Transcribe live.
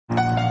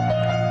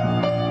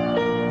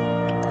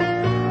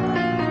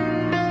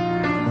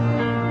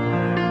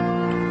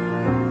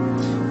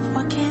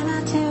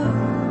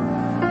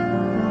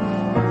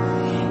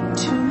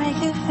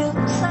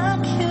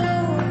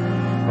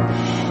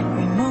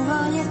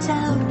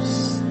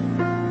doubts,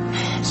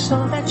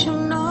 so that you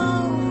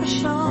know for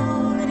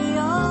sure that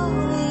you're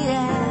the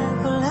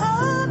apple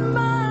of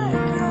my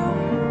eye,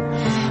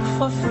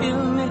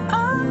 fulfillment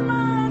of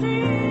my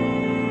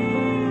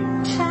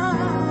dream.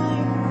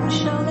 Time will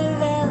surely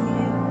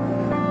value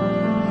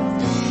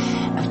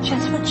of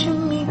just what you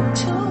mean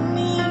to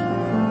me,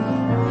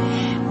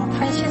 more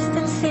precious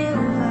than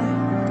silver,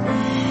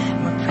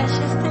 more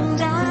precious than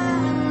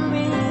diamond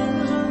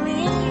rings, or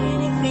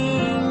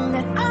anything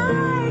that I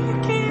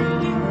could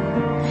give you.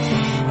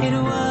 It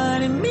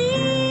wouldn't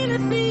mean a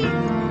thing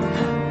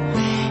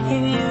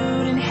if you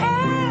didn't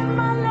have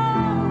my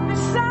love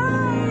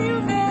beside you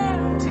there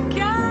to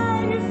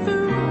guide you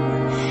through.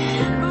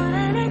 But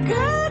ain't it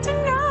good to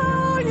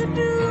know you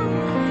do?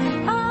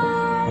 I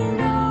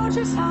know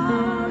just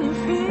how you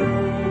feel.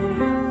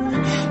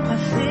 But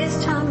this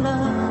time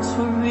love's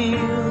for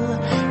real.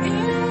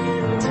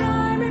 In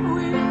time it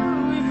will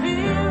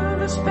reveal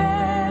the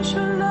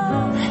special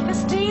love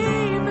that's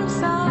deep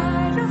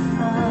inside of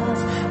us.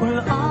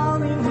 We'll all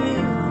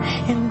reveal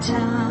in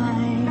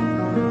time.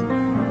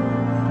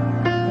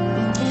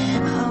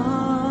 Oh,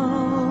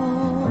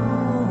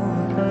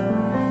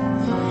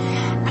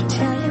 I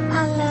tell you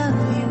I love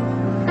you,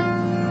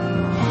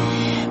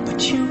 but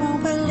you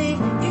won't believe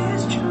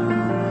it's true.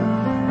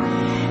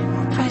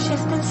 More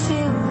precious than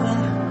silver,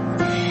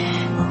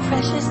 more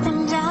precious than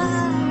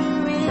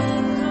diamond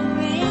rings, or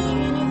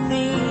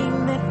anything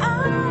that I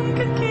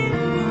could give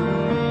you.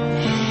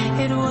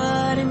 It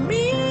wouldn't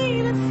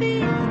mean a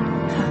thing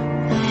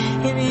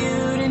if you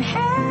didn't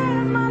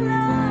have my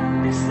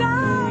love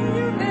beside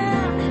you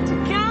there to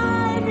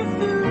guide you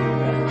through.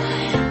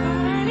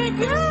 But ain't it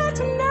good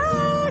to know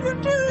you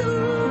do?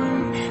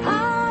 I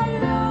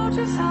know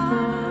just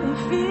how you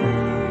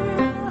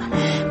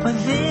feel. But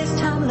this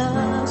time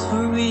love's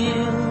for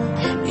real.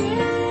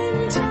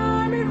 In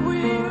time it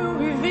will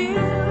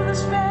reveal the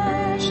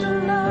special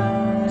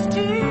love that's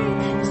deep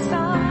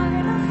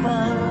inside of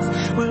us.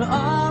 We'll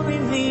all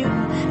reveal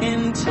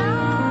in time.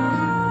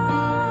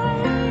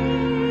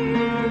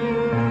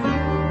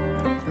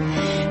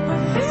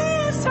 But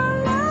this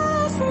time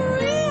love's for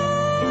real.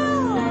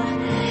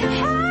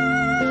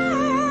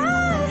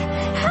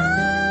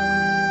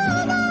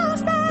 The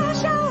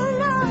special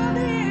love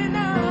in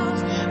us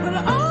will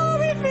all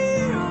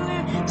reveal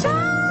in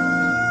time.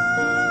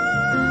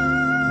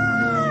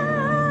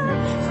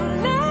 So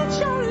let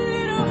your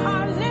little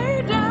heart lay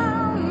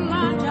down,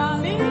 my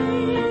darling.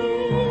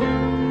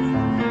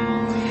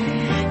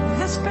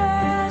 The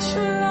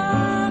special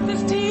love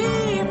that's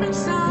deep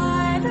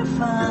inside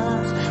of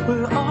us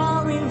will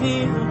all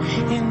reveal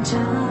in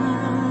time.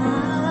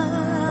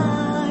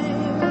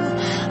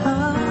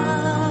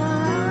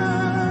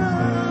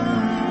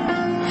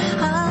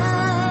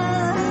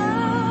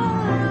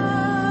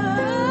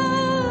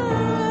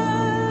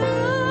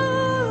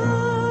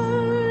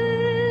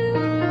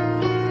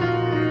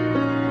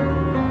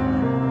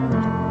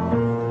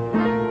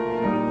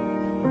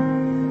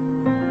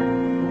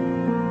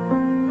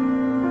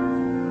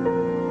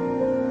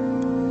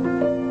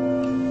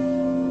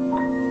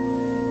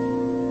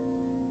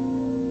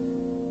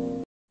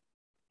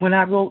 When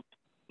I wrote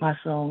my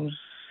songs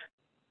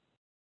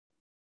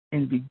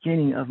in the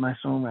beginning of my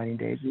songwriting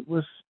days, it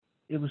was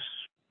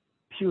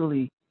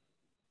purely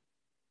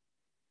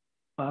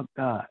about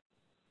God.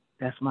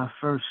 That's my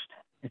first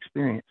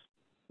experience,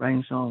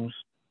 writing songs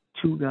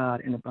to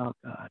God and about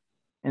God.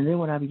 And then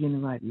when I began to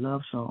write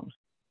love songs,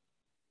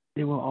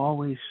 they were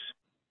always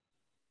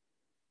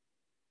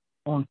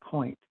on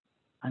point.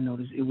 I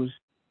noticed it was,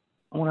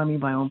 what I mean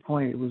by on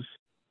point,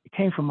 it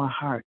came from my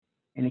heart,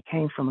 and it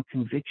came from a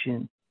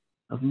conviction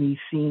of me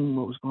seeing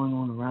what was going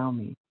on around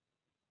me.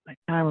 Like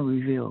Time Will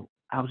Reveal,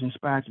 I was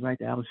inspired to write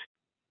that. I was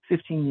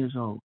 15 years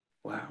old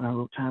when I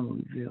wrote Time Will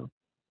Reveal.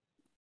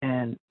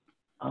 And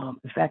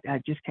in fact, I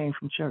just came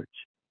from church,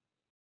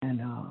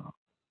 and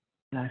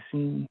I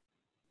seen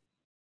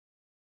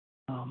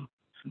some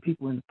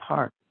people in the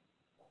park,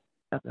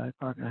 outside the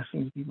park, and I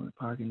seen the people in the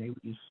park, and they were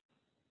it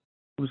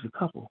was a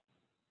couple.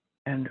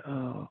 And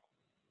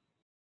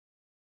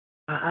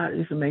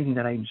it's amazing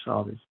that I even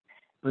saw this,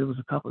 but it was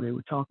a couple. They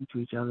were talking to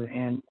each other,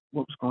 and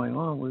what was going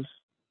on was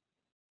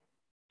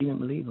he didn't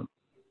believe him.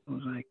 It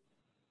was like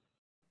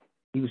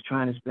he was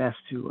trying his best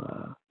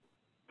to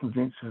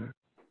convince her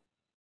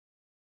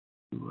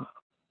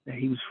that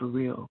he was for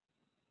real.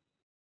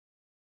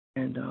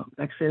 And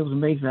like I said, it was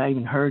amazing that I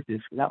even heard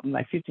this. I'm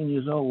like 15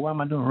 years old. What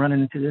am I doing running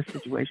into this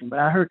situation? But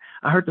I heard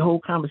the whole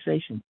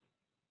conversation,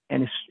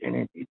 and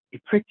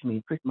it pricked me,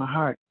 it pricked my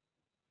heart.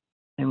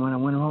 And when I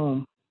went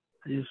home,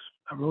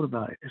 I wrote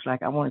about it. It's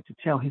like I wanted to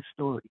tell his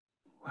story.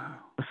 Wow.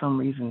 For some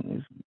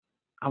reason,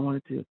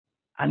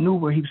 I knew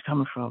where he was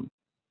coming from.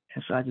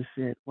 And so I just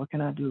said, what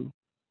can I do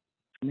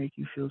to make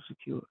you feel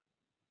secure?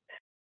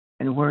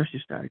 And the words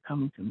just started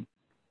coming to me.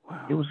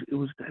 Wow. It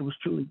was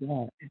truly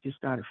God. It just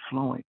started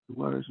flowing, the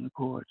words and the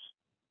chords.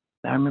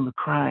 I remember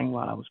crying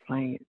while I was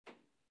playing it,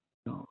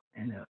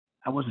 and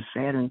I wasn't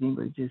sad or anything,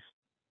 but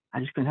I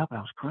just couldn't help it.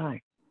 I was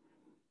crying.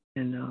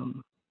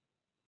 And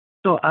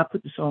so I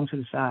put the song to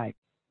the side,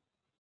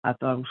 I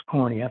thought it was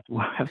corny after a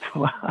while. After a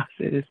while, I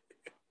said,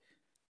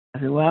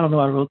 well, I don't know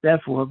what I wrote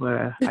that for, but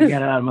I got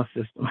it out of my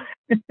system.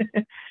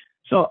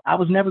 So I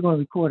was never going to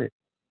record it.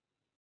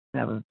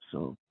 Never.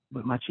 So,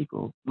 but my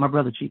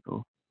brother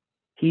Chico,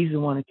 he's the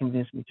one that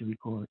convinced me to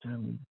record it.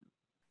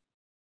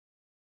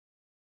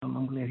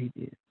 I'm glad he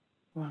did.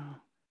 Wow.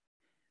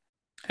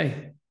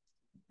 Hey,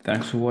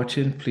 thanks for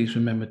watching. Please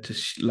remember to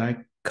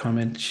like,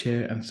 comment,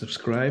 share, and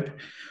subscribe.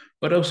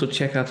 But also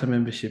check out our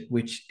membership,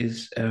 which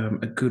is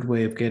a good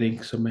way of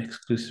getting some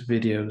exclusive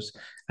videos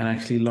and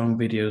actually long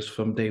videos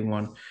from day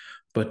one.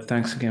 But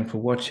thanks again for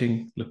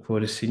watching. Look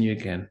forward to seeing you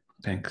again.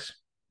 Thanks.